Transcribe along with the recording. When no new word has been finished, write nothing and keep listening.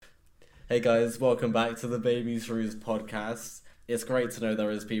Hey guys, welcome back to the Baby Shrews podcast. It's great to know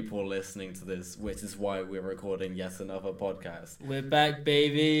there is people listening to this, which is why we're recording yet another podcast. We're back,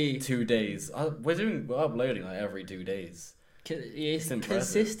 baby. 2 days. We're uploading like every 2 days. It's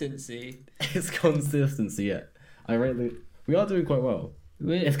consistency. It's consistency, yeah. We are doing quite well.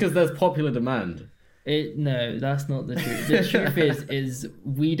 It's because there's popular demand. No, that's not the truth. The truth is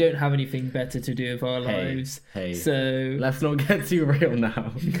we don't have anything better to do with our lives. Hey, so let's not get too real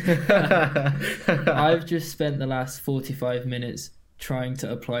now. I've just spent the last 45 minutes trying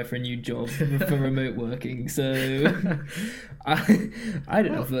to apply for a new job for remote working. So I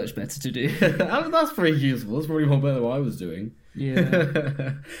don't have much better to do. That's pretty useful. That's probably more better than what I was doing.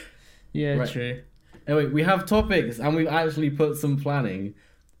 Yeah. Yeah, right. True. Anyway, we have topics and we've actually put some planning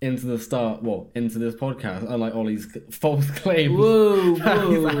into this podcast, unlike Ollie's false claim. Whoa, he's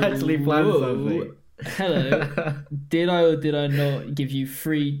actually planned something. Hello. Did I or did I not give you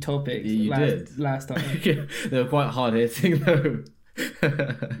 3 topics last time? They were quite hard hitting though.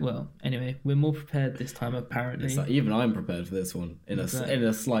 Well, anyway, we're more prepared this time apparently. Even I'm prepared for this one in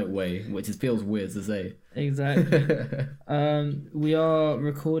a slight way, which feels weird to say. Exactly. We are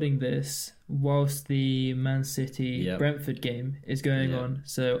recording this whilst the Man City Brentford game is going on.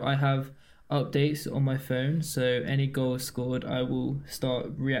 So I have updates on my phone. So any goals scored, I will start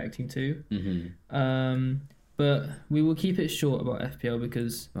reacting to. Mm-hmm. But we will keep it short about FPL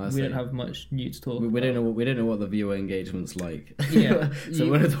because we don't have much new to talk about. We don't know what the viewer engagement's like. Yeah. So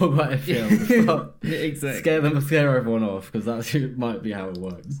we're going to talk about FPL. Exactly. Scare everyone off because that might be how it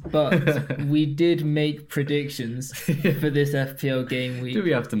works. But we did make predictions for this FPL game week. Do we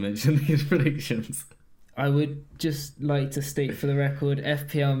have to mention these predictions? I would just like to state for the record,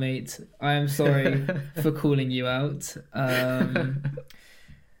 FPL mate, I am sorry for calling you out.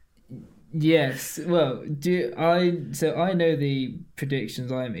 Yes, well, I know the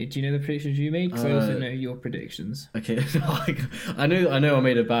predictions I made. Do you know the predictions you made? Because I also know your predictions. Okay, I know I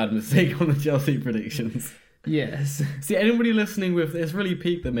made a bad mistake on the Chelsea predictions. Yes. See, anybody listening it's really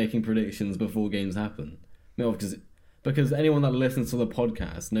peaked at making predictions before games happen. No, because anyone that listens to the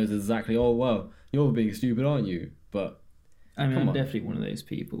podcast knows exactly, oh, well, you're being stupid, aren't you? But I'm definitely one of those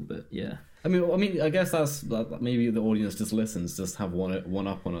people, but yeah. I mean, I guess that's maybe the audience just listens, just have one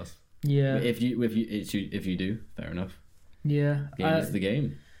up on us. Yeah. If you do, fair enough. Yeah. Game is the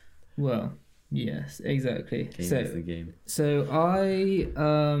game. Well, yes, exactly. Game is the game. So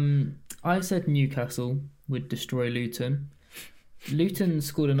I said Newcastle would destroy Luton. Luton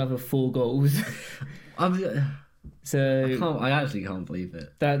scored another 4 goals. So I actually can't believe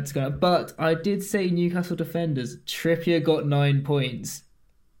it. But I did say Newcastle defenders. Trippier got 9 points.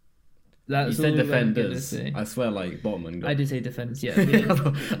 You said defenders. I swear, like Botman got. I did say defenders. Yeah.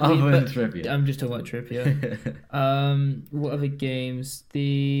 Trippier. I'm just talking about Trippier. What other games?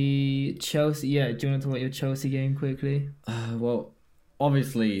 The Chelsea. Yeah. Do you want to talk about your Chelsea game quickly? Well,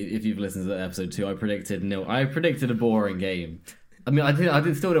 obviously, if you've listened to episode 2, I predicted nil. I predicted a boring game. I mean, I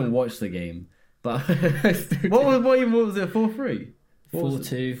still didn't watch the game, but what was it? 4-3.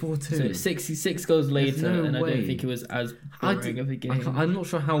 4-2. 4-2. So 66 goals later, and I don't think it was as boring of a game. I'm not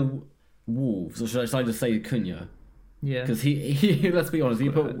sure how. Wolves, or should I just say Cunha? Yeah, because he let's be honest, he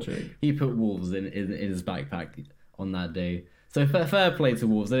put Wolves in his backpack on that day. So fair play to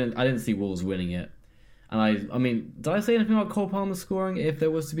Wolves. I didn't see Wolves winning it, and I mean, did I say anything about Cole Palmer scoring if there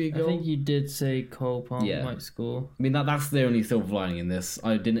was to be a goal? I think you did say Cole Palmer might score. I mean that's the only silver lining in this.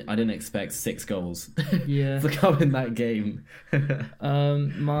 I didn't expect 6 goals. Yeah, to come in that game.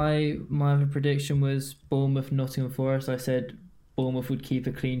 My other prediction was Bournemouth Nottingham Forest. I said Bournemouth would keep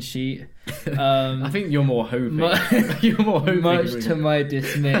a clean sheet. I think you're more hoping. You're more hoping. Much to my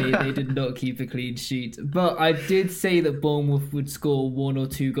dismay, they did not keep a clean sheet. But I did say that Bournemouth would score 1 or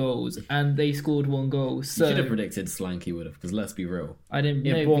 2 goals, and they scored 1 goal. So you should have predicted Solanke would have, because let's be real. I didn't.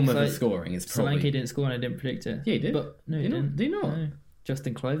 If Bournemouth is scoring, it's probably Solanke didn't score, and I didn't predict it. Yeah, he did. But no, he didn't. Did he not? No.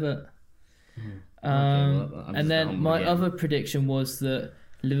 Justin Kluivert. Okay, and then my other prediction was that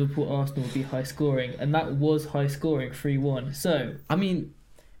Liverpool Arsenal would be high scoring, and that was high scoring, 3-1. So I mean,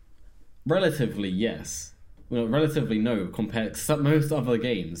 relatively yes, well, relatively no. Compared to most other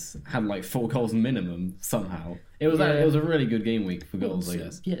games, had like 4 goals minimum somehow. It was a really good game week for goals, I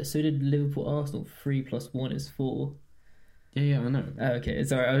guess. Yeah, so did Liverpool Arsenal. 3 + 1 is 4. Yeah, I know. Okay,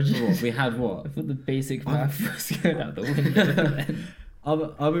 sorry. I was just... We had what? I thought the basic math was going out the window.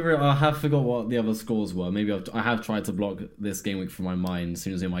 I'll be real. I have forgot what the other scores were. Maybe I have tried to block this game week from my mind as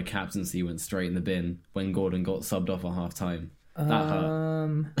soon as my captaincy went straight in the bin when Gordon got subbed off at half time. That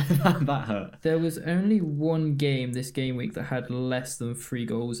hurt. That hurt. There was only 1 game this game week that had less than 3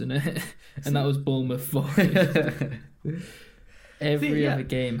 goals in it, and that was Bournemouth 4. Every other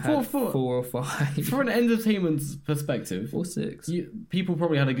game had 4 or 5. For an entertainment perspective, or 6. People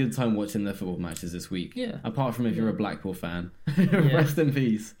probably had a good time watching their football matches this week. Yeah. Apart from if you're a Blackpool fan. Rest in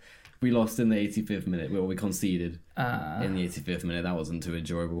peace. We lost in the 85th minute. Well, we conceded in the 85th minute. That wasn't too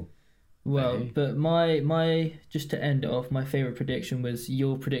enjoyable. Well, but my just to end off, my favourite prediction was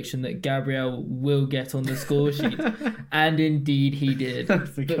your prediction that Gabriel will get on the score sheet, and indeed he did,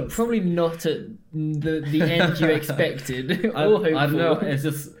 but probably not at the end you expected. I don't know. It's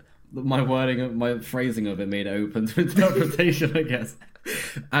just my wording, my phrasing of it made it open to interpretation, I guess.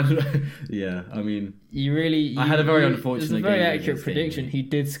 And yeah, I mean, I had a very unfortunate. It was a very accurate prediction. He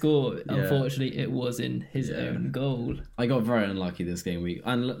did score. Yeah. Unfortunately, it was in his own goal. I got very unlucky this game week,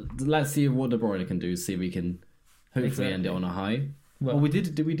 and let's see what De Bruyne can do. See if we can hopefully end it on a high. Well, we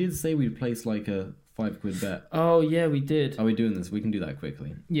did say we'd place like a £5 bet. Oh yeah, we did. Are we doing this? We can do that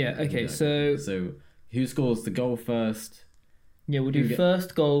quickly. Yeah. Okay. So who scores the goal first? Yeah, we'll do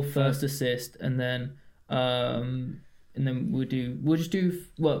first goal, first assist, and then we'll just do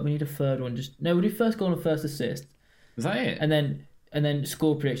we need a third one. We'll do first goal and first assist. Is that it? And then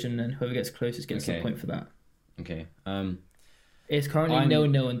score prediction, and then whoever gets closest gets the point for that. Okay. It's currently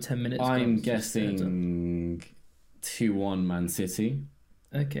 0-0 in 10 minutes. I'm guessing 2-1 Man City.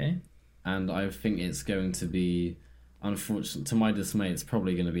 Okay. And I think it's going to be, unfortunately, to my dismay, it's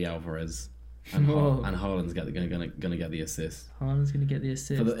probably going to be Alvarez. And Haaland's going to get the assist. Haaland's going to get the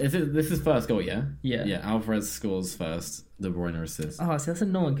assist. This is first goal, yeah? Yeah. Yeah, Alvarez scores first, De Bruyne assists. Oh, see, that's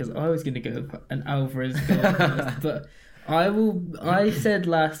annoying because I was going to go an Alvarez goal first, but I said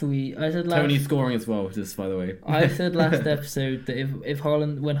last week... Tony scoring as well, just by the way. I said last episode that if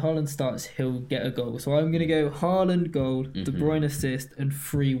when Haaland starts, he'll get a goal. So I'm going to go Haaland goal, De Bruyne assist, and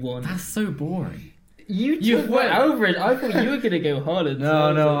 3-1. That's so boring. You went Alvarez. I thought you were going to go Haaland.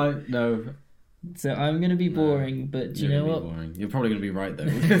 No. So I'm going to be boring, but do you know what? Boring. You're probably going to be right, though.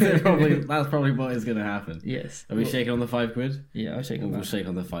 That's probably what is going to happen. Yes. Are we shaking on the £5? Yeah, I'll shake on that. We'll shake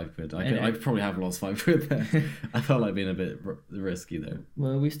on the £5. I probably have lost £5 there. I felt like being a bit risky, though.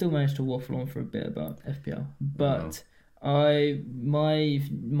 Well, we still managed to waffle on for a bit about FPL. But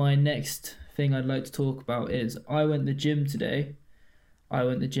my next thing I'd like to talk about is I went to the gym today. I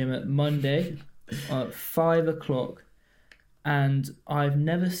went to the gym at Monday at 5 o'clock. And I've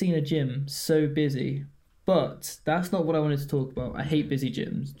never seen a gym so busy. But that's not what I wanted to talk about. I hate busy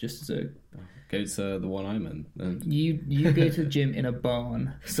gyms. Just so go to the one I'm in. Then. You go to the gym in a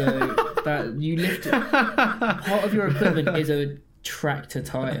barn. So that you lift part of your equipment is a tractor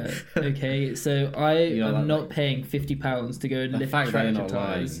tire. Okay, so I am not paying £50 to go and lift tractor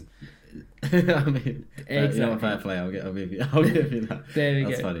tires. I mean, exactly. Fair play. I'll give you that. There we go.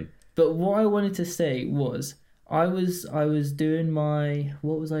 That's funny. But what I wanted to say was. I was doing my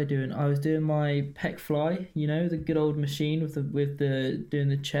what was I doing? I was doing my pec fly, the good old machine with the doing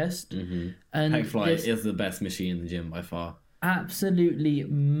the chest. Mm-hmm. And pec fly is the best machine in the gym by far. Absolutely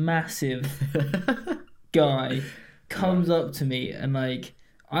massive guy comes up to me and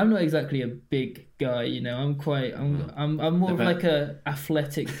I'm not exactly a big guy, I'm more of like a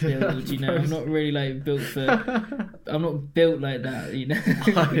athletic build, I'm not really built for. I'm not built like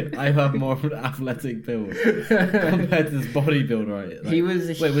that, I have more of an athletic build compared to this bodybuilder, right? He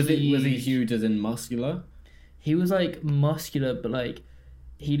was. Was he huge as in muscular? He was muscular, but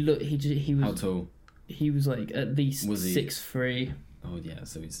he was. How tall? He was at least 6'3". Oh yeah,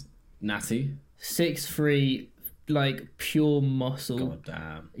 so he's natty. 6'3". Pure muscle. God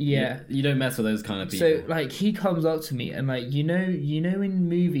damn. Yeah. You don't mess with those kind of people. So he comes up to me and you know in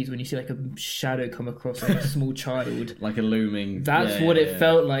movies when you see a shadow come across a small child. Like a looming. That's what it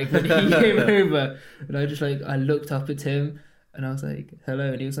felt like when he came over. And I just I looked up at him and I was like,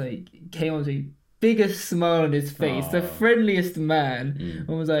 hello. And he was came on to me, biggest smile on his face, the friendliest man.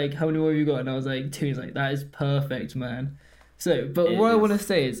 And was like, how many more have you got? And I was like, 2. He's like, that is perfect, man. So, but what I want to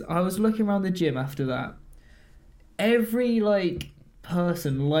say is I was looking around the gym after that. Every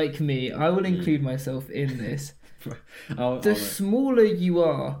person like me, I will include myself in this. The smaller you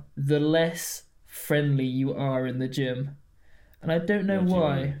are, the less friendly you are in the gym. And I don't know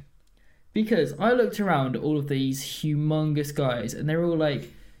why. Because I looked around all of these humongous guys and they're all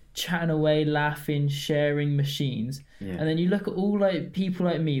chatting away, laughing, sharing machines. Yeah. And then you look at all people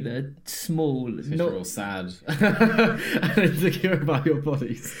like me that are small. You're all sad and insecure about your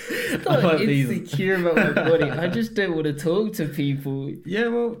bodies. It's not insecure about my body. I just don't want to talk to people. Yeah,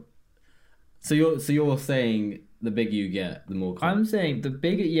 well. So you're saying the bigger you get, the more. I'm saying the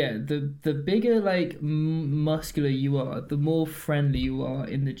bigger, the bigger muscular you are, the more friendly you are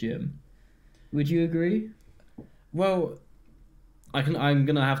in the gym. Would you agree? Well. I'm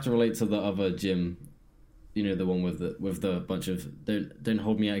gonna have to relate to the other gym the one with the bunch of don't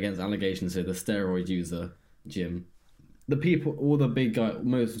hold me against allegations here. The steroid user gym. The people, all the big guys,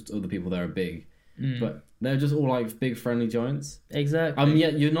 most of the people there are big, but they're just all like big friendly giants. Exactly.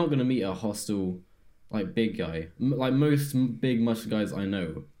 Yet you're not gonna meet a hostile, like big guy. Like most big muscle guys I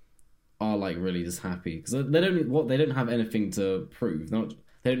know are like really just happy because they don't have anything to prove.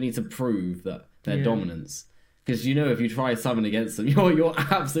 They don't need to prove that their dominance. Because if you try something against them, you're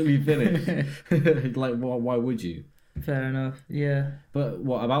absolutely finished. Like, why would you? Fair enough. Yeah. But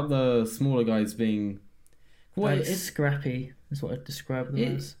what about the smaller guys being? Well, like scrappy is what I'd describe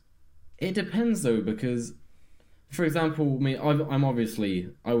them as. It depends though, because, for example, I mean, I'm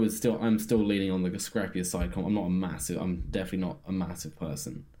still leaning on the scrappier side. I'm definitely not a massive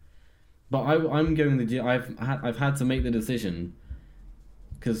person. But I'm going the gym. I've had to make the decision.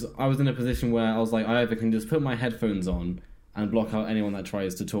 Because I was in a position where I was like, I either can just put my headphones on and block out anyone that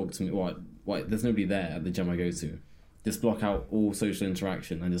tries to talk to me. What? There's nobody there at the gym I go to. Just block out all social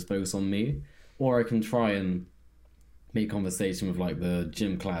interaction and just focus on me. Or I can try and make conversation with like the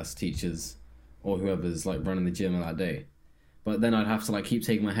gym class teachers or whoever's like running the gym that day. But then I'd have to like keep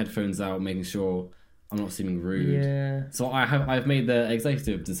taking my headphones out, making sure I'm not seeming rude. Yeah. So I've made the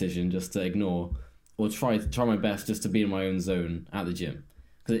executive decision just to ignore or try my best just to be in my own zone at the gym.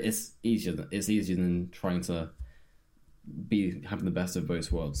 Because it's easier than trying to having the best of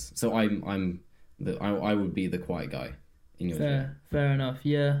both worlds. So I would be the quiet guy in your gym. Fair enough.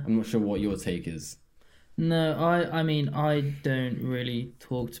 Yeah. I'm not sure what your take is. No, I mean I don't really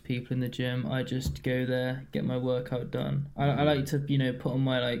talk to people in the gym. I just go there, get my workout done. I like to put on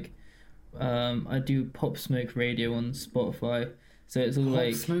my like I do Pop Smoke Radio on Spotify. So it's all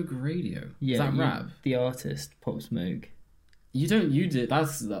Pop Smoke Radio. Yeah, is that rap? The artist Pop Smoke. You did.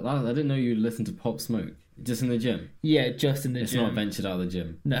 That's that. I didn't know you listened to Pop Smoke just in the gym. Yeah, just in the gym. It's not ventured out of the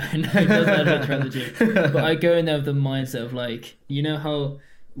gym. No, it doesn't venture out of the gym. But I go in there with the mindset of like, how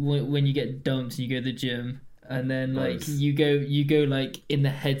when you get dumped, you go to the gym, and then like you go like in the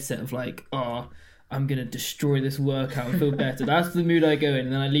headset of like, I'm gonna destroy this workout and feel better. That's the mood I go in,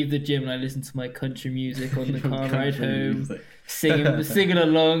 and then I leave the gym and I listen to my country music on the car ride home, singing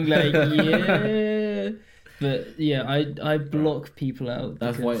along like yeah. But yeah, I block people out.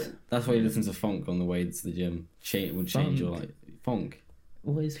 That's why you listen to funk on the way to the gym. It will change your life. Funk.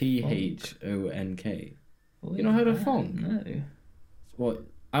 What is PHONK? You not heard of funk? No. What?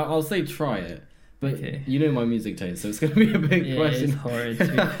 I'll say try it. But okay. You know my music taste, so it's going to be a big question. It's horrid.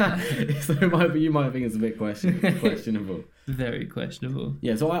 So you might think it's a bit questionable. Very questionable.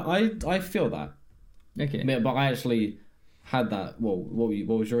 Yeah, so I feel that. Okay. Yeah, but I actually had that. Well, what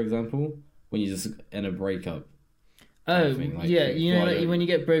was your example? When you just in a breakup. Oh, like, yeah, like when you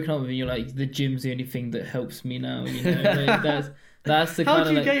get broken up with and you're like, the gym's the only thing that helps me now, like, that's the How kind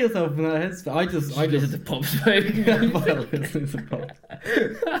do you get yourself in that headspace? I just listen to Pop Smoke.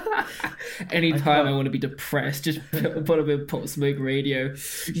 Anytime I want to be depressed, just put a bit of Pop Smoke Radio.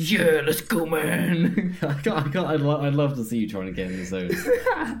 Yeah, let's go, man. I'd love to see you trying to get in the zone.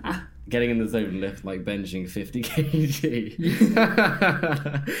 Getting in the zone lift like benching 50 kg.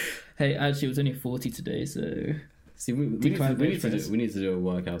 Hey, actually, it was only 40 today, so. See, we need to do a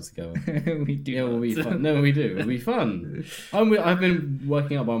workout together. We do. Yeah, it will be fun. No, we do. It'll be fun. I've been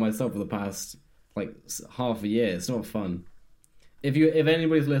working out by myself for the past like half a year. It's not fun. If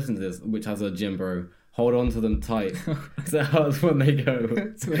anybody's listening to this, which has a gym bro, hold on to them tight because it hurts when they go.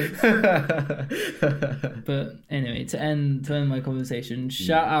 But anyway, to end my conversation,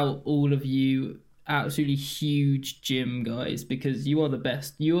 shout out all of you absolutely huge gym guys, because you are the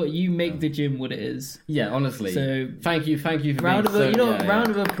best. You make the gym what it is. Yeah, honestly. So thank you for round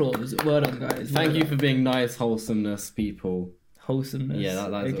of applause. Well done, guys. Thank you for being nice, wholesomeness people. Wholesomeness. Yeah,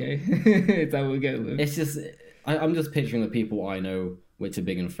 that's okay. Is that what we go with? It's just I'm just picturing the people I know which are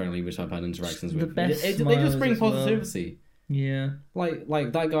big and friendly, which I've had interactions with. The best they just bring positivity. Well. Yeah.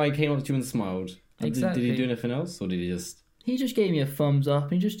 Like that guy came up to you and smiled. Exactly. Did he do anything else, or did he just? He just gave me a thumbs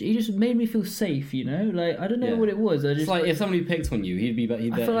up. He just made me feel safe, Like, I don't know what it was. It's like if somebody picked on you, he'd be.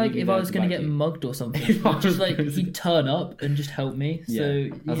 I feel like if I was going to get mugged or something, just like he'd turn up and just help me. Yeah. So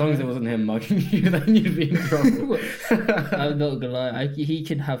as long as it wasn't him mugging you, then you'd be in trouble. I'm not gonna lie. He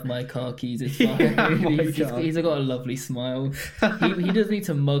can have my car keys. It's fine. He's got a lovely smile. He doesn't need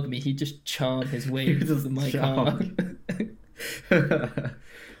to mug me. He just charm his way to my car.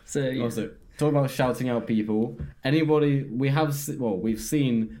 So yeah. Also, talk about shouting out people. Anybody we've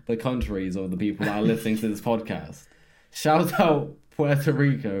seen the countries of the people that are listening to this podcast. Shout out Puerto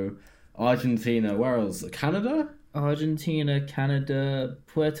Rico, Argentina. Where else? Canada. Argentina, Canada,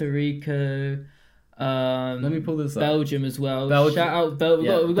 Puerto Rico. Let me pull this up. Belgium as well. Shout out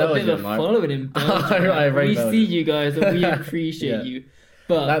Belgium. We've got a bit of a following in Belgium. We see you guys and we appreciate you.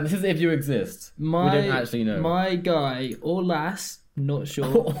 But this is if you exist. We don't actually know. My guy or lass, not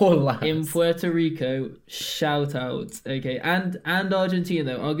sure. Or lass. In Puerto Rico, shout out. Okay, and Argentina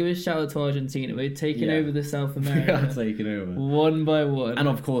though. I'll give a shout out to Argentina. We're taking over the South America. We are taking over. One by one. And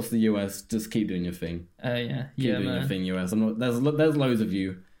of course the US. Just keep doing your thing. Yeah. Keep doing your thing, US. There's loads of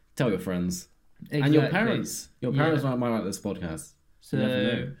you. Tell your friends. Exactly. And your parents. Your parents might like this podcast. So you never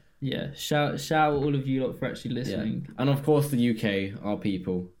know. Yeah, shout all of you lot for actually listening. Yeah. And of course the UK, our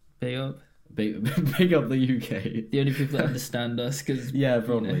people. Big up. Big up the UK. The only people that understand us, because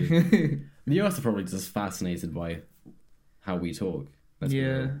probably. The US are probably just fascinated by how we talk.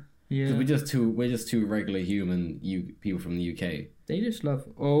 Yeah. Because we're just two regular human people from the UK. They just love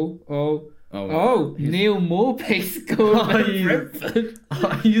Neil Morpay scored for Brentford.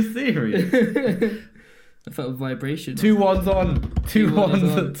 Are you serious? I felt a vibration. 2-1's on.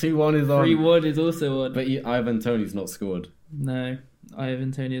 2-1 is on. 3-1 is also on. But Ivan Toney's not scored. No,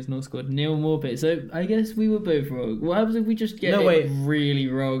 Ivan Toney has not scored. Neil Morpay. So I guess we were both wrong. What happens if we just get it really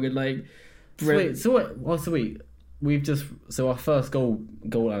wrong and like? So our first goal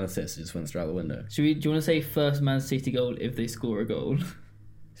and assist just went straight out the window. Do you want to say first Man City goal if they score a goal?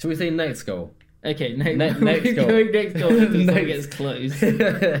 Should we say next goal? Okay, next goal. Going next goal until it gets close.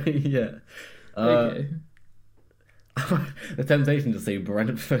 Yeah. Okay. The temptation to say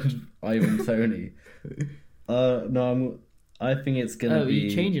Brentford, Ivan Toney. No, I think it's gonna be. Oh,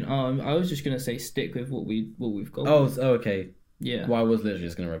 you're changing. I was just gonna say stick with what we've got. Oh, okay. Yeah. Well, I was literally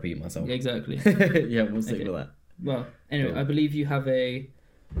just gonna repeat myself. Exactly. Yeah, we'll stick with that. Well, anyway, I believe you have a.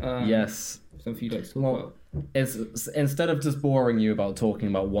 Yes. Something you'd like to talk about. It's instead of just boring you about talking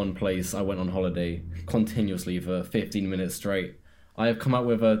about one place I went on holiday continuously for 15 minutes straight, I have come up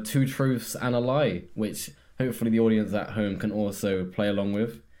with a 2 truths and a lie, which hopefully the audience at home can also play along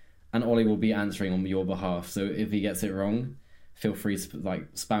with, and Ollie will be answering on your behalf. So if he gets it wrong, feel free to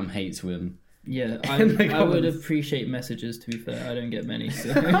spam hate to him. Yeah, I would appreciate messages. To be fair, I don't get many,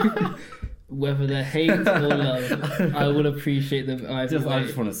 so whether they're hate or love, I will appreciate them either way. I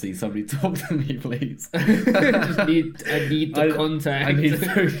just want to see somebody talk to me, please. I need the contact. I need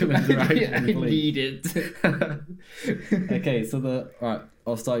social interaction. I need it. Okay, so alright,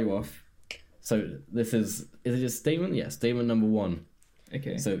 I'll start you off. So this is it just statement? Yeah, statement number 1.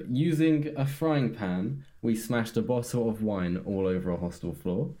 Okay. So using a frying pan, we smashed a bottle of wine all over a hostel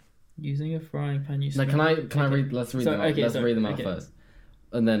floor. Using a frying pan, you. Now, can I read? Let's read them out. Let's read them out first.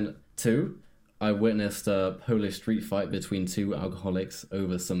 And then 2, I witnessed a Polish street fight between 2 alcoholics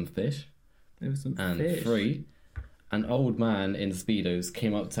over some fish. And 3, an old man in Speedos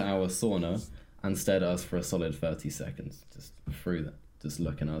came up to our sauna and stared at us for a solid 30 seconds, just through that, just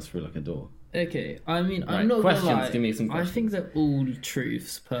looking at us through like a door. Okay, I mean, I'm not gonna lie. Give me some questions. I think they're all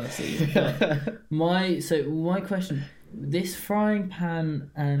truths, Percy. My question: this frying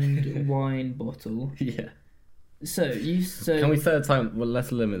pan and wine bottle. Yeah. So can we third time? Well,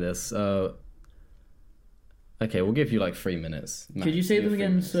 let's limit this. Okay, we'll give you like 3 minutes. Could you say them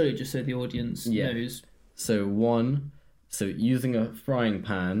again slowly, just so the audience knows? So 1, using a frying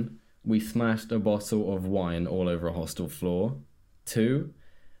pan, we smashed a bottle of wine all over a hostel floor. 2,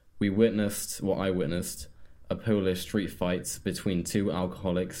 I witnessed a Polish street fight between 2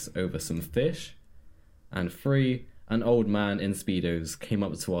 alcoholics over some fish. And 3, an old man in Speedos came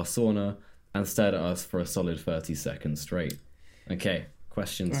up to our sauna and stared at us for a solid 30 seconds straight. Okay,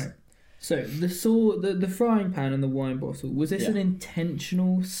 questions? Right. So the frying pan and the wine bottle, was this an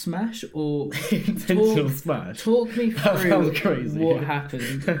intentional smash or smash? Talk me through crazy. What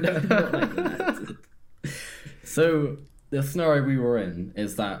happened. Not like that. So the scenario we were in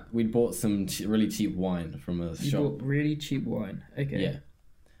is that we'd bought some really cheap wine from a shop. You bought really cheap wine. Okay. Yeah.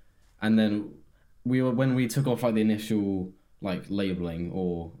 And then when we took off like the initial like labeling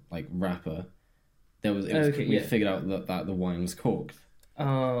or like wrapper, we figured out that the wine was corked.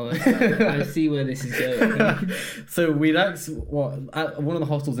 Oh, I see where this is going. So at one of the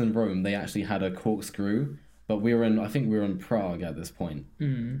hostels in Rome, they actually had a corkscrew, but I think we were in Prague at this point.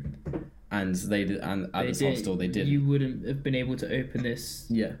 And they did, and at this hostel they did. You wouldn't have been able to open this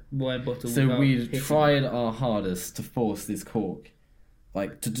wine bottle. So we tried our hardest to force this cork,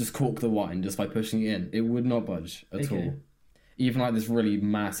 like to just cork the wine just by pushing it in. It would not budge at all. Even like this really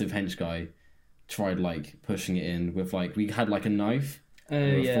massive hench guy tried like pushing it in with we had like a knife.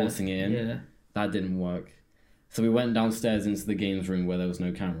 We were forcing it in. Yeah. That didn't work. So we went downstairs into the games room where there was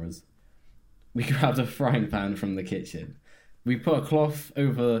no cameras. We grabbed a frying pan from the kitchen. We put a cloth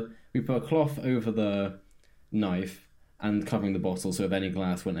over the knife and covering the bottle so if any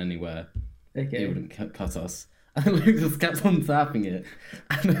glass went anywhere, Okay. It wouldn't cut us. And Luke just kept on tapping it,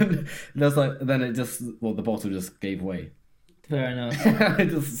 and then the bottle just gave way. Fair enough. It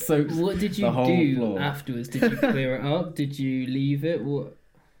just soaked. What did you do floor. Afterwards? Did you clear it up? Did you leave it? What?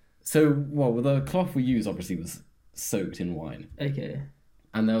 So, the cloth we used obviously was soaked in wine. Okay.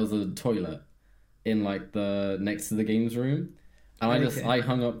 And there was a toilet in like the next to the games room, and I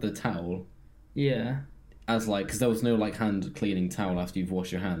hung up the towel. Yeah. As like, because there was no like hand cleaning towel after you've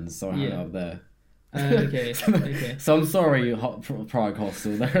washed your hands, so I hung it up there. Okay. So I'm sorry, Prague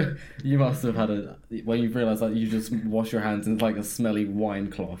Hostel. There, you must have had when you realised that you just wash your hands in like a smelly wine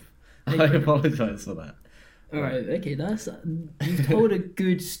cloth. Okay. I apologise for that. All right. Okay. You've told a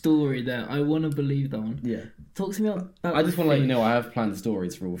good story there. I want to believe that one. Yeah. Talk to me about. I just want to let you know I have planned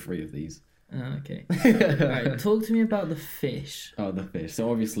stories for all three of these. Okay. All right. Talk to me about the fish. Oh, the fish.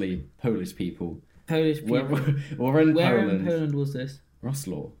 So obviously Polish people. We're in Poland. Where in Poland was this?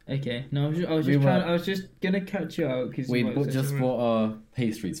 Roslaw. Okay, no, I was just gonna catch you out because we bought our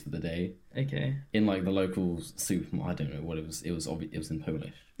pastries for the day. Okay. In like the local supermarket, I don't know what it was. It was in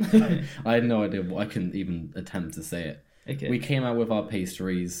Polish. Okay. I had no idea. I couldn't even attempt to say it. Okay. We came out with our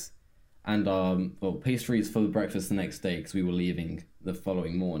pastries, and pastries for the breakfast the next day because we were leaving the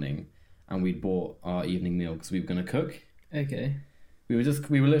following morning, and we'd bought our evening meal because we were gonna cook. Okay. We were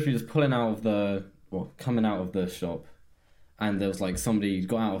literally just coming out of the shop. And there was like somebody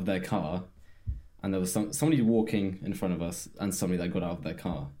got out of their car, and there was somebody walking in front of us, and somebody that got out of their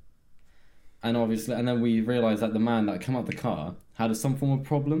car. And obviously, and then we realised that the man that came out the car had some form of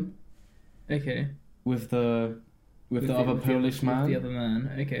problem. Okay. With the other Polish man. With the other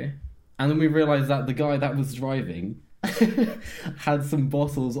man. Okay. And then we realised that the guy that was driving had some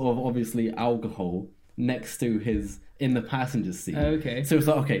bottles of obviously alcohol next to in the passenger seat. Okay. So it's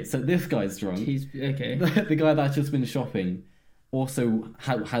like, okay, so this guy's drunk. He's okay. The guy that's just been shopping also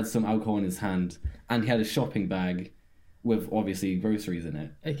had some alcohol in his hand, and he had a shopping bag with obviously groceries in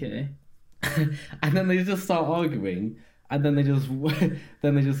it. Okay. And then they just start arguing, and then they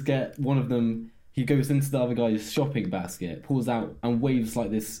just get one of them. He goes into the other guy's shopping basket, pulls out and waves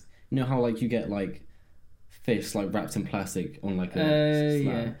like this. You know how like you get like fish like wrapped in plastic on like a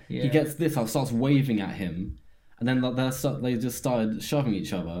slab? Yeah. He gets this out, starts waving at him, and then they just started shoving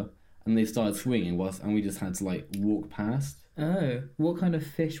each other, and they started swinging and we just had to like walk past. Oh, what kind of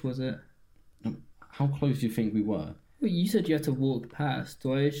fish was it? How close do you think we were? Well, you said you had to walk past,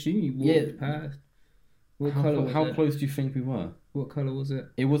 so I assume you walked past. What colour was it? How close do you think we were? What colour was it?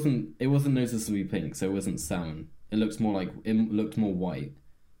 It wasn't noticeably pink, so it wasn't salmon. It looked more white.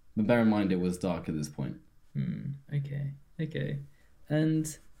 But bear in mind it was dark at this point. Okay.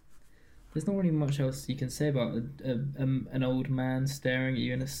 And there's not really much else you can say about an old man staring at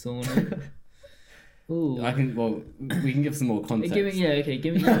you in a sauna. Ooh. We can give some more context. Give me I can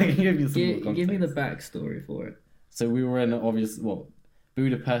give you some more context. Give me the backstory for it. So we were in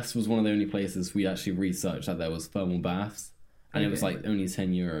Budapest was one of the only places we actually researched that there was thermal baths, and it was like only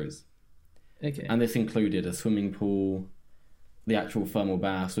 €10. Okay. And this included a swimming pool, the actual thermal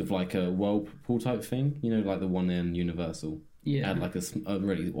baths with like a whirlpool type thing, you know, like the one in Universal. Yeah. It had like a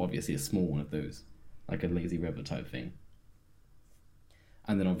really obviously a small one of those, like a lazy river type thing.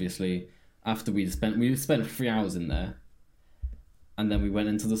 And then obviously after we spent 3 hours in there, and then we went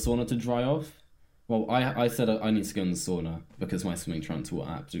into the sauna to dry off. Well, I said I need to go in the sauna because my swimming trunks were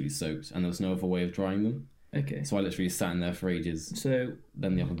absolutely soaked, and there was no other way of drying them. Okay. So I literally sat in there for ages. So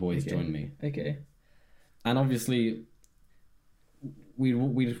then the other boys joined me. Okay. And obviously,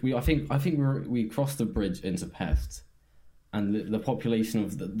 I think we crossed the bridge into Pest, and the population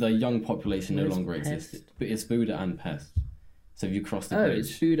of the young population no longer existed. But it's Buda and Pest. So if you cross the bridge,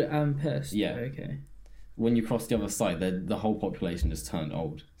 it's Buda and Pest. Yeah. Okay. When you cross the other side, the whole population just turned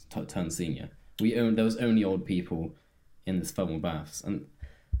old, turned senior. There was only old people in this thermal baths, and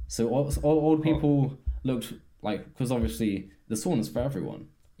so all old people looked like, because obviously the sauna's for everyone.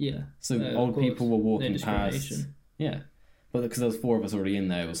 Yeah. So old people were walking past. Yeah. But because there was 4 of us already in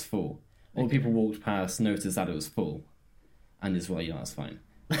there, it was full. Old people walked past, noticed that it was full, and just well, that's fine.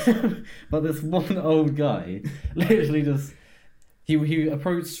 But this one old guy, literally just he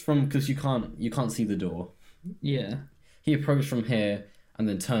approached from, because you can't see the door. Yeah. He approached from here and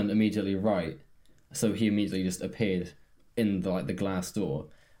then turned immediately right, so he immediately just appeared in the glass door,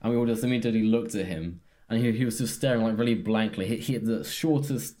 and we all just immediately looked at him, and he was just staring like really blankly. He had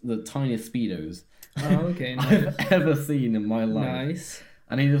the tiniest speedos. Oh, okay. Nice. I've ever seen in my life. Nice.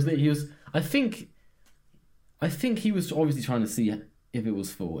 And he was. I think he was obviously trying to see if it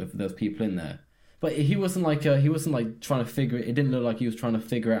was full, if there was people in there. But he wasn't like trying to figure it. It didn't look like he was trying to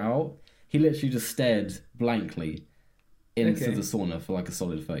figure it out. He literally just stared blankly into the sauna for like a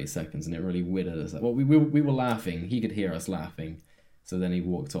solid 30 seconds, and it really withered us. Well, we were laughing. He could hear us laughing, so then he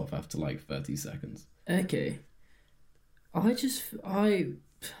walked off after like 30 seconds. Okay.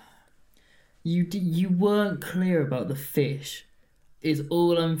 You weren't clear about the fish. Is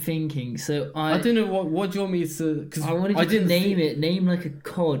all I'm thinking. So I don't know what do you want me to? Because I wanted you to name like a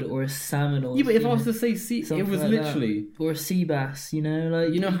cod or a salmon or. Yeah, but if I was to say sea, it was like literally or a sea bass. You know,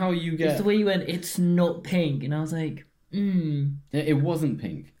 like you know how you get. It's the way you went. It's not pink, and I was like, It wasn't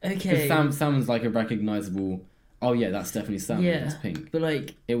pink. Okay. Because salmon's like a recognizable. Oh yeah, that's definitely salmon. Yeah, it's pink. But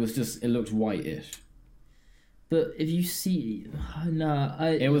like, it looked whitish. But if you see,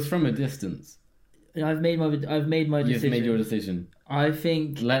 it was from a distance. I've made my decision. You've made your decision. I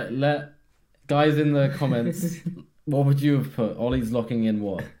think let guys in the comments. What would you have put? Ollie's locking in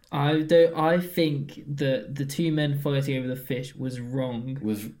what? I think that the two men fighting over the fish was wrong.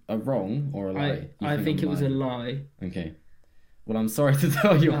 Was a wrong or a lie? I think it was a lie. Okay. Well, I'm sorry to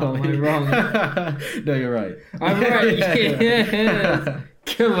tell you, Ollie. Am I wrong? No, you're right. I'm right. Yeah.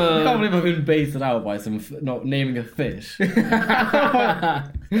 Come on. I can't believe I've been baited out by not naming a fish. How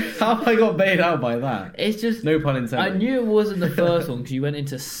have I got baited out by that? It's just no pun intended. I knew it wasn't the first one because you went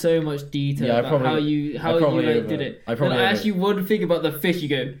into so much detail about how you did it. And I asked you one thing about the fish. You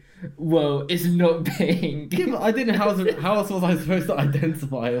go, "Well, it's not pink." Yeah, but I didn't. How else was I supposed to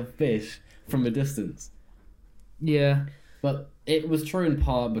identify a fish from a distance? Yeah, but it was true in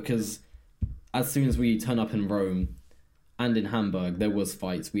part because as soon as we turn up in Rome. And in Hamburg, there was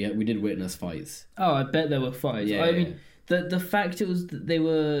fights. We did witness fights. Oh, I bet there were fights. Yeah, I mean, the fact it was that they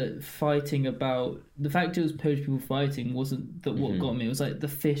were fighting about the fact it was Polish people fighting wasn't what got me. It was like the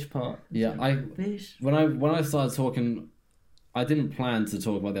fish part. Yeah, fish. When I started talking, I didn't plan to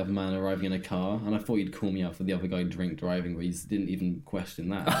talk about the other man arriving in a car, and I thought you'd call me out for the other guy drink driving, but you didn't even question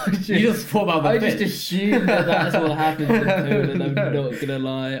that. You just thought about the fish. I just assumed that's what happens in Poland. I'm not gonna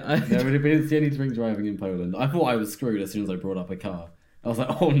lie. No, we didn't see any drink driving in Poland. I thought I was screwed as soon as I brought up a car. I was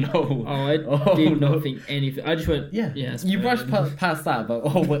like, oh no. Oh, I did not think anything. I just went, yeah. You brushed past that, but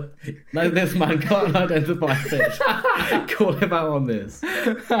this man can't identify fish. Call him out on this.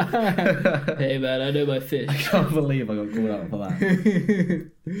 Hey man, I know my fish. I can't believe I got called out for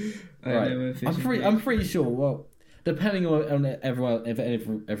that. I know my fish. I'm pretty sure. Well, depending on everyone, if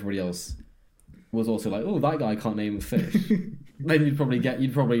everybody else was also like, oh, that guy can't name a fish. Then you'd probably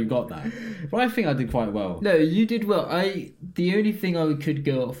got that. But I think I did quite well. No, you did well. The only thing I could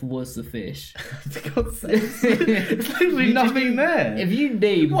go off was the fish. For God's sake. It's literally nothing there. If you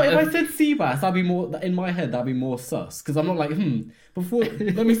name... What, if I said sea bass, that'd be more... In my head, that'd be more sus. Because I'm not like, before...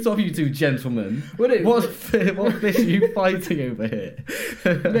 Let me stop you two gentlemen. What fish are you fighting over here?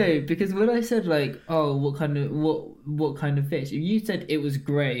 No, because when I said like, oh, what kind of fish? If you said it was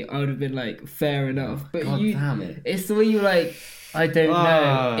grey, I would have been like, fair enough. But God damn it. It's the way you like... I don't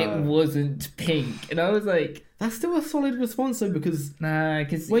know. It wasn't pink, and I was like, "That's still a solid response, though, because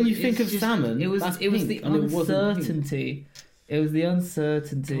because when you think of salmon, it was the uncertainty. It was the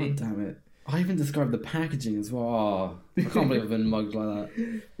uncertainty. God damn it! I even described the packaging as well. Oh, I can't believe I've been mugged like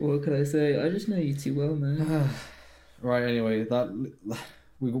that. What can I say? I just know you too well, man. Right. Anyway,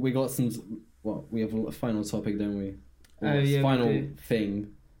 we got some. Well, we have a final topic, don't we? Final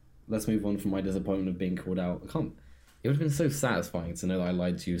thing. Let's move on from my disappointment of being called out. It would have been so satisfying to know that I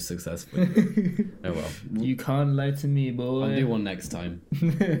lied to you successfully. Oh well. You can't lie to me, boy. I'll do one next time.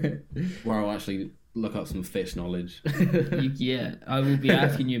 Where I'll actually look up some fish knowledge. Yeah, I will be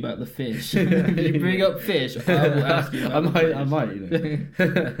asking you about the fish. You bring up fish, I will ask you about I might, you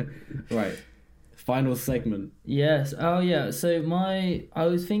know. Right. Final segment. Yes. Oh yeah. So I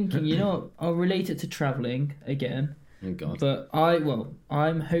was thinking, I'll relate it to travelling again. Oh God. But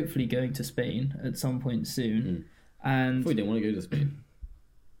I'm hopefully going to Spain at some point soon. And I thought you didn't want to go to Spain.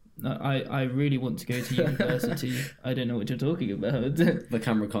 I really want to go to university. I don't know what you're talking about. The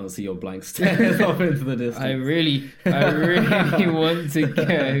camera can't see your blank stares off into the distance. I really want to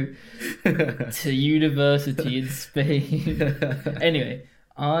go to university in Spain. Anyway,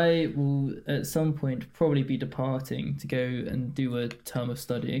 I will at some point probably be departing to go and do a term of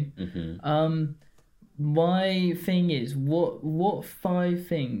studying. Mm-hmm. My thing is, what 5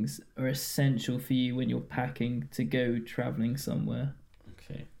 things are essential for you when you're packing to go travelling somewhere?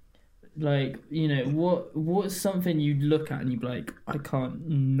 Okay. Like, what's something you'd look at and you'd be like, I can't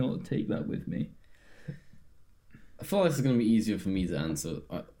not take that with me? I feel like this is going to be easier for me to answer.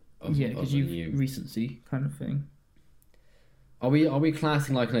 Because you've recency kind of thing. Are we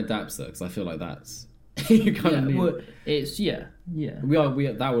classing like an adapter? Because I feel like that's You kind of need. Well, it's yeah.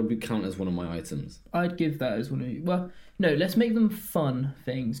 That would count as one of my items. I'd give that as one of. Well, no, let's make them fun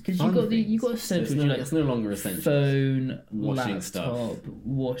things because you got essentials. So it's no longer essentials. Phone, washing laptop, stuff,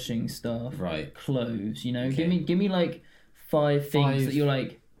 washing stuff, right? Clothes. Okay. Give me like 5 things that you're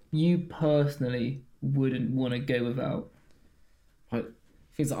like you personally wouldn't want to go without.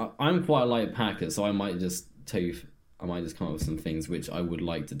 I'm quite a light packer, so I might just tell you. I might just come up with some things which I would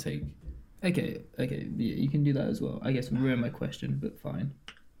like to take. Okay, yeah, you can do that as well. I guess ruin my question, but fine.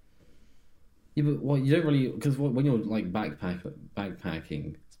 Yeah, but you don't really, because when you're like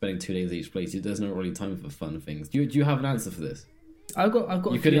backpacking, spending 2 days at each place, there's not really time for fun things. Do you have an answer for this? I've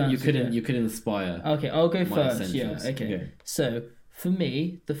got. You could inspire. Okay, I'll go first. Essentials. Yeah. Okay. So for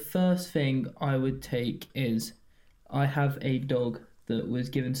me, the first thing I would take is I have a dog that was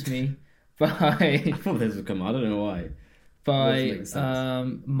given to me by. I thought this would come. I don't know why. By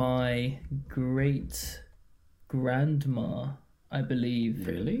my great grandma, I believe.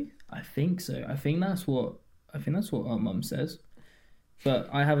 Really? I think so. I think that's what our mum says. But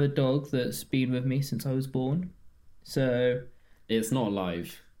I have a dog that's been with me since I was born. So it's not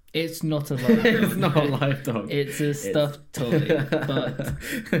alive. It's not a live dog. It's not a live dog. It's a stuffed toy. But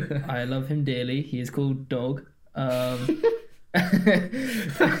I love him dearly. He is called Dog. That's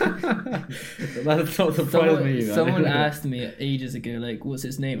not surprised me. Someone asked me ages ago, like, what's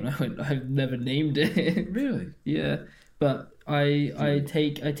its name? And I went, I've never named it. Really? Yeah. But I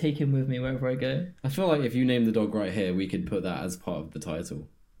take him with me wherever I go. I feel like if you name the dog right here, we could put that as part of the title.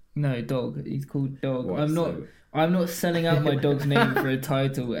 No, Dog. He's called Dog. What, I'm not selling out my dog's name for a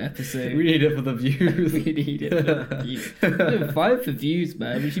title episode. We need it for the views. We need it for the views. We 5 for views,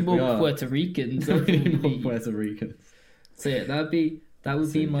 man. We should more Puerto Ricans. We need more Puerto Ricans. So yeah, that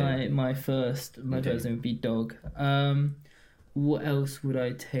would be my first name would be Dog. What else would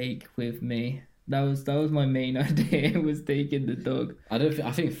I take with me? That was my main idea, was taking the dog. I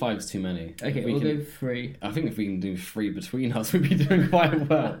think 5's too many. Okay, we'll go 3. I think if we can do 3 between us, we'd be doing quite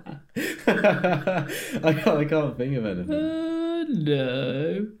well. I can't think of anything.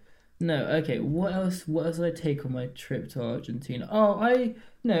 No. Okay, what else would I take on my trip to Argentina? Oh,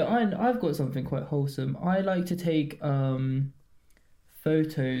 I've got something quite wholesome. I like to take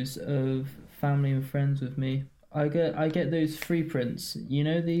photos of family and friends with me. I get those free prints. You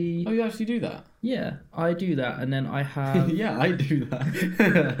know the. Oh, you actually do that? Yeah, I do that, and then I have. Yeah, I do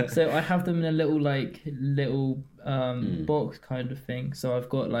that. So I have them in a little box kind of thing. So I've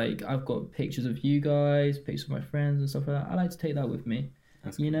got pictures of you guys, pictures of my friends and stuff like that. I like to take that with me.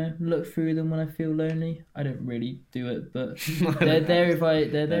 That's cool. Look through them when I feel lonely. I don't really do it, but they're there if I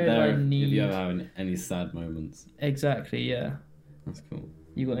need. If you ever have any sad moments. Exactly. Yeah. That's cool.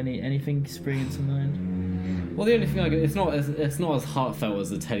 You got anything springing to mind? Well, the only thing it's not as heartfelt as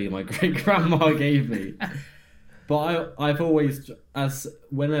the teddy my great grandma gave me. But I've always,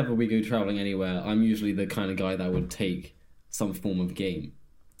 whenever we go traveling anywhere, I'm usually the kind of guy that would take some form of game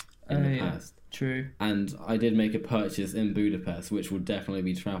in the past. True. And I did make a purchase in Budapest, which will definitely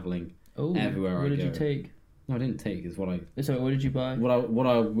be traveling everywhere I go. What did you take? No, I didn't take. Is what I. Sorry, what did you buy? What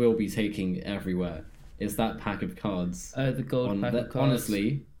I will be taking everywhere is that pack of cards. Oh, the gold pack of cards.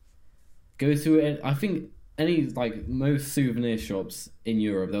 Honestly, go to I think any most souvenir shops in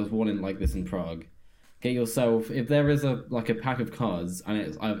Europe. There was one in this in Prague. Get yourself, if there is a pack of cards and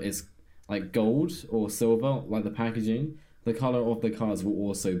it's like gold or silver, like the packaging, the color of the cards will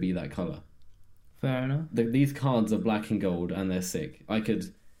also be that color. Fair enough. These cards are black and gold and they're sick.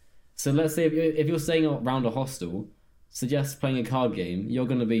 So let's say if you're staying around a hostel, suggest playing a card game.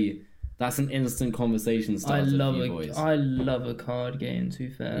 That's an instant conversation starter for you boys. I love a card game, to be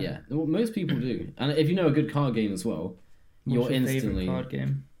fair. Yeah, well, most people do. And if you know a good card game as well, What's your instantly... favourite card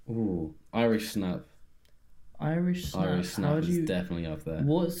game? Ooh, Irish Snap. Irish Snap is definitely up there.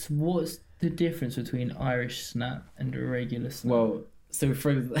 What's the difference between Irish Snap and a regular Snap? Well, so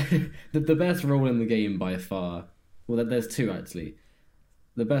for the best rule in the game by far, well, there's 2 actually.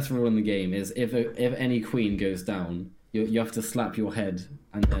 The best rule in the game is if any queen goes down, you have to slap your head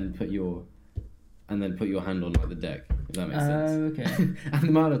and then put your hand on the deck. If that makes sense. Oh, okay. And the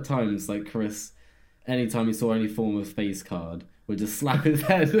amount of times Chris, anytime he saw any form of face card, would just slap his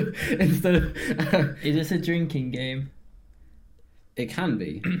head instead of. Is this a drinking game? It can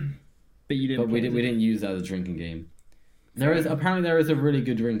be, but you didn't. But we didn't use that as a drinking game. There is a really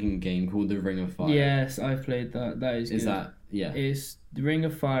good drinking game called the Ring of Fire. Yes, I've played that. That is good. Is that It's the Ring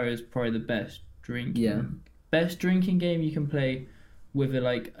of Fire is probably the best drinking. Yeah. Best drinking game you can play with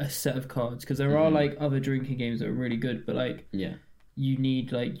a set of cards, because there are other drinking games that are really good, but you need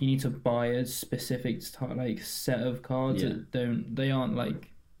to buy a specific set of cards that aren't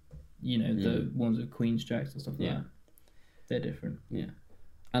the ones with Queen's Jacks and stuff like that. They're different. Yeah.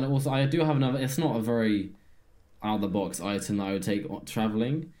 And also, I do have another... It's not a very out-of-the-box item that I would take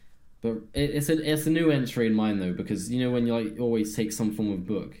travelling, but it's a new entry in mine, though, because, when you always take some form of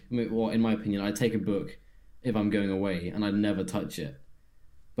book. Well, in my opinion, I take a book if I'm going away, and I'd never touch it.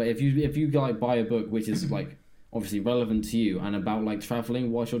 But if you buy a book which is, obviously relevant to you and about,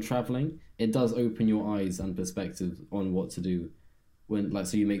 travelling, whilst you're travelling, it does open your eyes and perspective on what to do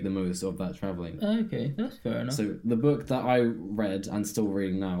so you make the most of that travelling. Okay, that's fair enough. So the book that I read and still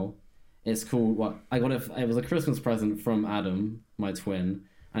reading now, it's called I got it was a Christmas present from Adam, my twin,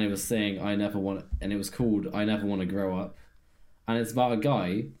 and it was saying it was called I Never Want to Grow Up. And it's about a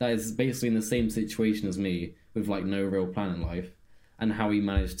guy that is basically in the same situation as me with no real plan in life, and how he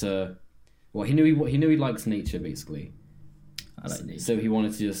managed to he knew he likes nature basically. I like nature. So he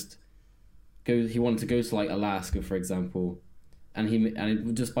wanted to just go to Alaska, for example.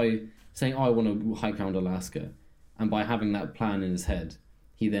 And just by saying, I want to hike around Alaska, and by having that plan in his head,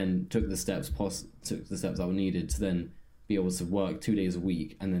 he then took the steps that were needed to then be able to work 2 days a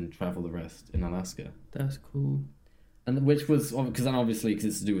week and then travel the rest in Alaska. That's cool. And which was because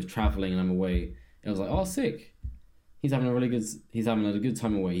it's to do with traveling and I'm away. It was oh, sick. He's having a good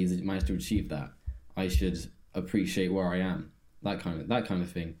time away. He's managed to achieve that. I should appreciate where I am. That kind of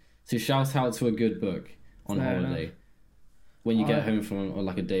thing. So shout out to a good book on holiday. Enough. When you get home from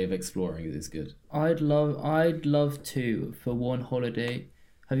a day of exploring, it's good. I'd love to for one holiday.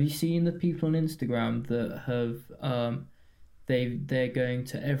 Have you seen the people on Instagram that have they're going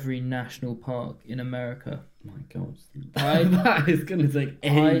to every national park in America? My God, that is gonna take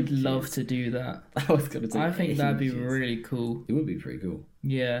ages. I'd love to do that. That was gonna take. I think that'd be really cool. It would be pretty cool.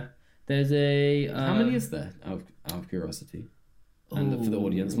 Yeah, there's a. How many is there? Out of curiosity, and for the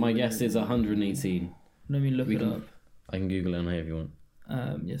audience, my guess is 118. Let me look it up. I can Google it on here if you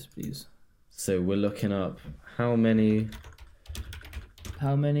want. Yes, please. So we're looking up how many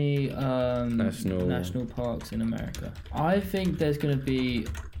national parks in America. I think there's going to be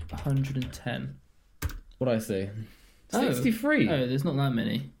 110. What'd I say? 63. Oh, there's not that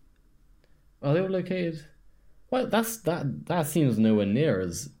many. Are they all located? Well, that seems nowhere near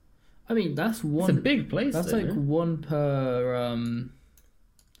as. I mean, that's one. It's a big place. That's one per.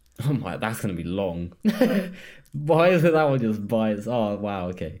 Oh my, that's going to be long. Why is it that one just bites? Oh, wow,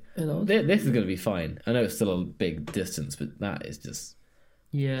 okay. This is going to be fine. I know it's still a big distance, but that is just...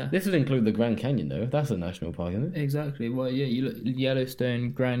 Yeah. This would include the Grand Canyon, though. That's a national park, isn't it? Exactly. Well, yeah, you look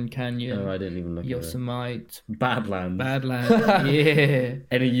Yellowstone, Grand Canyon. Oh, I didn't even look Yosemite. Badlands. Yeah.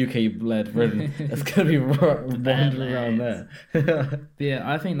 Any UK-led rhythm. It's going to be wandering around there. But yeah,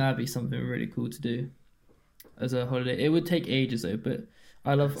 I think that'd be something really cool to do as a holiday. It would take ages, though, but...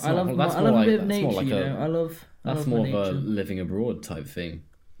 I love a bit of nature, That's more of a living abroad type thing.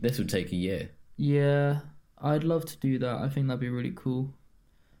 This would take a year. Yeah, I'd love to do that. I think that'd be really cool.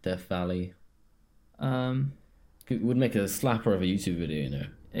 Death Valley. It would make a slapper of a YouTube video,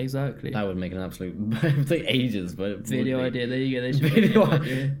 Exactly. That would make an absolute... It would take ages, but... Video idea, there you go. They should video.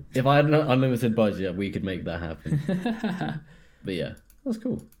 If I had an unlimited budget, we could make that happen. But yeah, that's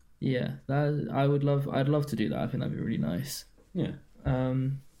cool. Yeah, I'd love to do that. I think that'd be really nice. Yeah.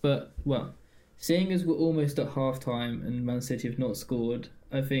 But seeing as we're almost at half time and Man City have not scored,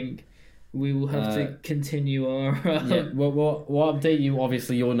 I think we will have to continue our. Yeah, we'll update you.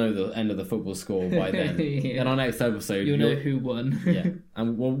 Obviously, you'll know the end of the football score by then. In our next episode, you'll know who won. Yeah,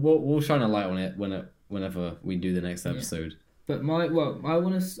 and we'll shine a light on it whenever we do the next episode. Yeah. But I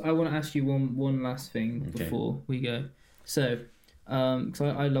want to ask you one last thing before we go. So, because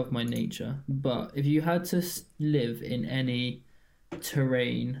I love my nature, but if you had to live in any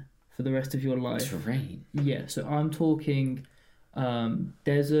terrain for the rest of your life. Terrain? Yeah, so I'm talking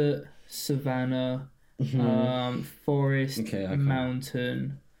desert, savanna, forest,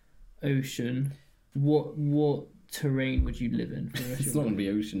 mountain, ocean. What terrain would you live in for the rest It's not going to be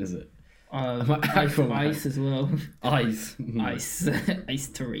ocean, is it? Ice as well. Ice. Ice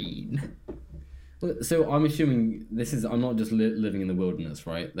terrain. So I'm assuming I'm not just living in the wilderness,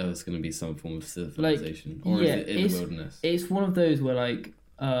 right? There's going to be some form of civilization, or is it in the wilderness? It's one of those where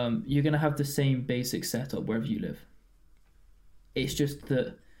you're going to have the same basic setup wherever you live. It's just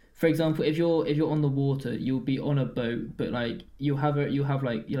that, for example, if you're on the water, you'll be on a boat, but you'll have a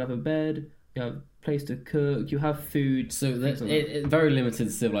bed, you have a place to cook, you have food. So it's very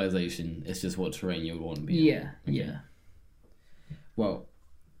limited civilization. It's just what terrain you would want to be in. Yeah. Well.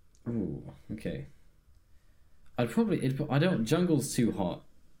 Ooh, okay. Jungle's too hot.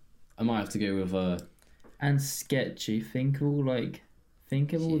 I might have to go with and sketchy. Think of all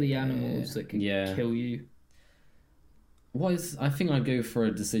the animals that can kill you. I think I'd go for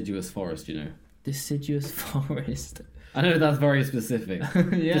a deciduous forest, you know. Deciduous forest. I know that's very specific.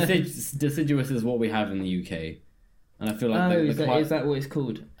 Yeah. Deciduous is what we have in the UK. And I feel like is that what it's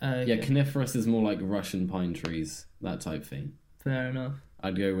called? Okay. Yeah, coniferous is more like Russian pine trees, that type thing. Fair enough.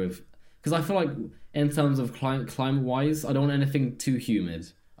 I'd go with... Because I feel like in terms of climate-wise, I don't want anything too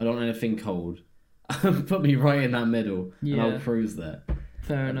humid. I don't want anything cold. Put me right in that middle, and I'll cruise there.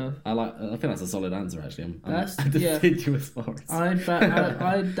 Fair enough. I think that's a solid answer, actually. That's a deciduous forest.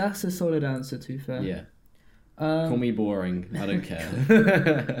 That's a solid answer, to be fair. Yeah. Call me boring. I don't care.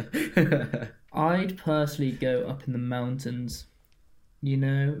 I'd personally go up in the mountains. You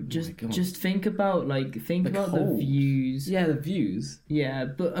know, just think about the views. Yeah, the views. Yeah,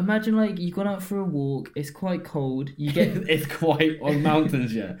 but imagine you've gone out for a walk. It's quite cold. You get it's quite on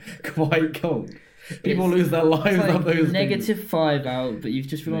mountains. Yeah, quite cold. People lose their lives up those -5 out, but you've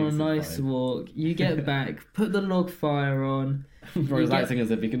just been on a nice walk. You get back, put the log fire on. Bro's acting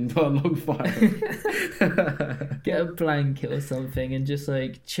as if he can put a log fire. Get a blanket or something and just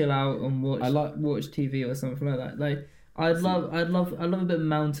chill out and watch TV or something like that. I'd love a bit of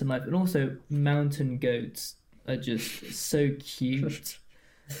mountain life, and also mountain goats are just so cute.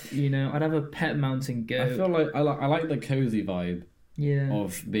 You know, I'd have a pet mountain goat. I feel like I like the cozy vibe. Yeah.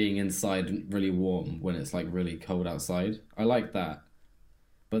 Of being inside really warm when it's really cold outside. I like that.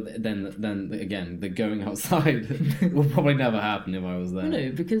 But then again, the going outside will probably never happen if I was there.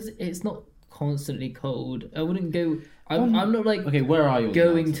 No, because it's not constantly cold. I wouldn't go... I'm not okay, where are you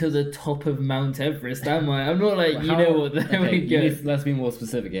going to the top of Mount Everest, am I? I'm not let's be more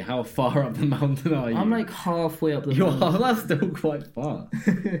specific here. How far up the mountain are you? I'm halfway up the mountain. That's still quite far.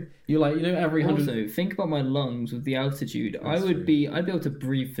 You're every 100... Also, think about my lungs with the altitude. I'd be able to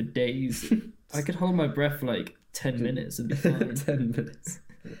breathe for days. I could hold my breath for 10 minutes and be fine. 10 minutes.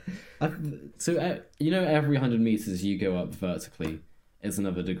 So, every 100 meters you go up vertically, it's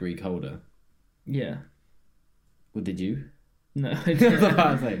another degree colder. Yeah. Well, did you? No, I didn't. No,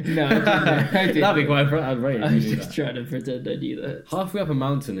 I didn't. That'd be quite outrageous. I was just trying to pretend I knew that. Halfway up a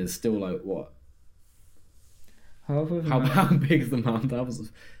mountain is still what? Halfway up how big is the mountain?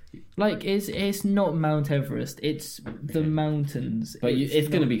 It's not Mount Everest. It's the mountains. But it's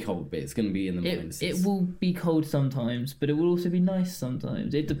going to be cold, but it's going to be in the mountains. It will be cold sometimes, but it will also be nice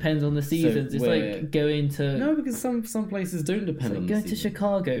sometimes. It depends on the seasons. It's going to... No, because some places don't depend on the season. Going to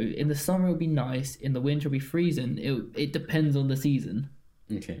Chicago, in the summer it'll be nice, in the winter it'll be freezing. It depends on the season.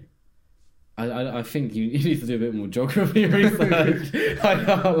 Okay. I think you need to do a bit more geography research. I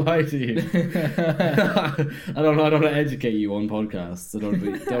can't lie to you. I don't want to educate you on podcasts. I don't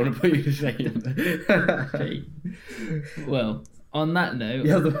want to put you to shame. Okay. Well, on that note,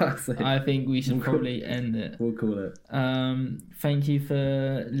 I think we should probably end it. We'll call it. Thank you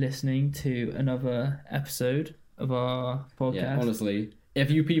for listening to another episode of our podcast. Yeah, honestly. If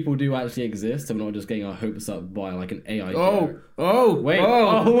you people do actually exist, and we're not just getting our hopes up by an AI. Wait.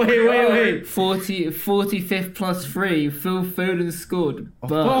 45th plus 3. Phil Foden scored.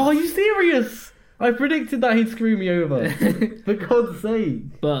 But... Oh, are you serious? I predicted that he'd screw me over. For God's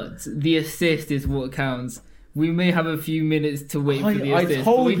sake. But the assist is what counts. We may have a few minutes to wait for the assist.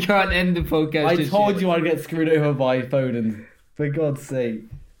 But we can't end the podcast. I told you I'd get screwed over by Foden. For God's sake.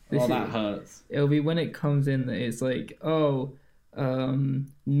 That hurts. It'll be when it comes in that it's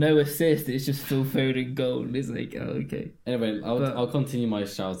no assist, it's just Phil Foden goal. It's okay. Anyway, I'll continue my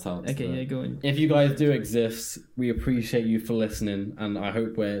shout outs. Okay, yeah, go on. If you guys do exist, we appreciate you for listening, and I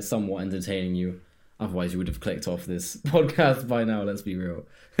hope we're somewhat entertaining you. Otherwise, you would have clicked off this podcast by now, let's be real.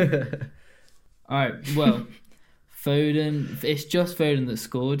 Alright, well, Foden, it's just Foden that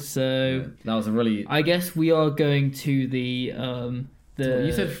scored, so... That was a really... I guess we are going to the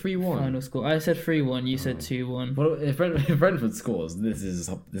you said 3-1. Final score. I said 3-1. You said 2-1. Well, if Brentford scores, this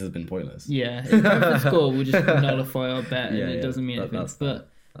has been pointless. Yeah, if Brentford score, we'll just nullify our bet, and it doesn't mean anything.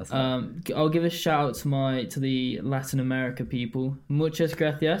 But I'll give a shout out to the Latin America people. Muchas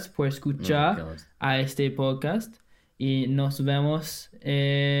gracias por escuchar a este podcast y nos vemos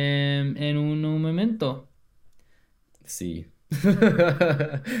en un momento. See.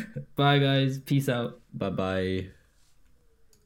 Bye guys. Peace out. Bye bye.